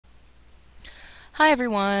Hi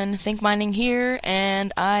everyone, ThinkMinding here,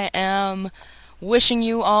 and I am wishing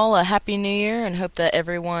you all a happy new year and hope that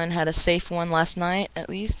everyone had a safe one last night, at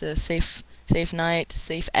least a safe night,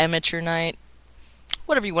 safe amateur night,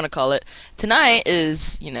 whatever you want to call it. Tonight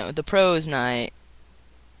is, the pros night.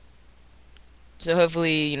 So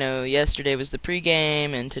hopefully, yesterday was the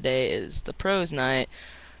pregame and today is the pros night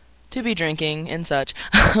to be drinking and such.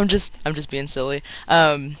 I'm just being silly.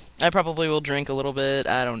 I probably will drink a little bit.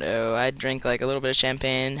 I don't know. I drank like a little bit of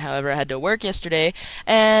champagne. However, I had to work yesterday,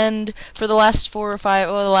 and for the last 4 or 5,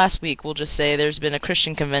 well, the last week, we'll just say there's been a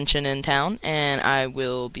Christian convention in town, and I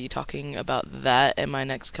will be talking about that in my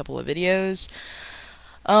next couple of videos.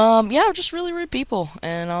 Yeah, just really rude people,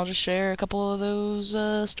 and I'll just share a couple of those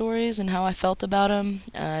stories and how I felt about them.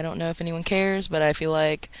 I don't know if anyone cares, but I feel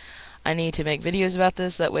like I need to make videos about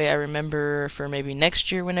this. That way I remember for maybe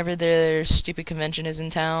next year whenever their stupid convention is in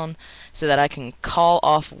town so that I can call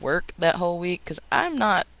off work that whole week. Because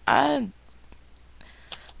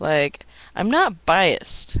like, I'm not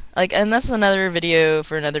biased. Like, and that's another video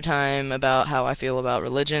for another time about how I feel about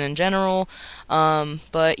religion in general.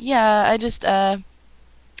 But yeah, I just,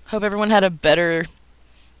 hope everyone had a better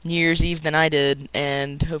New Year's Eve than I did,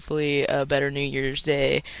 and hopefully a better New Year's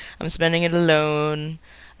Day. I'm spending it alone.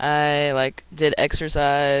 I like did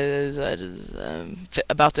exercise. I just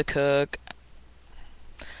about to cook.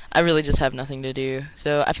 I really just have nothing to do,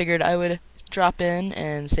 so I figured I would drop in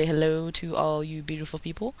and say hello to all you beautiful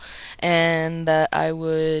people, and that I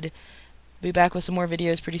would be back with some more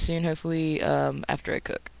videos pretty soon. Hopefully, after I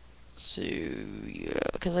cook. So yeah,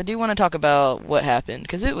 because I do want to talk about what happened,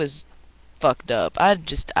 because it was fucked up.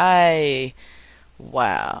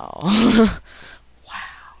 Wow. Wow,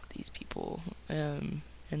 these people.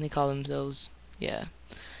 And they call themselves, yeah.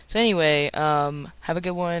 So anyway, have a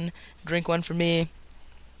good one. Drink one for me,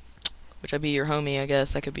 which I'd be your homie, I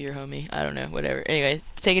guess. I could be your homie. I don't know, whatever. Anyway,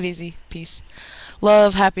 take it easy. Peace.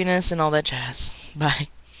 Love, happiness, and all that jazz. Bye.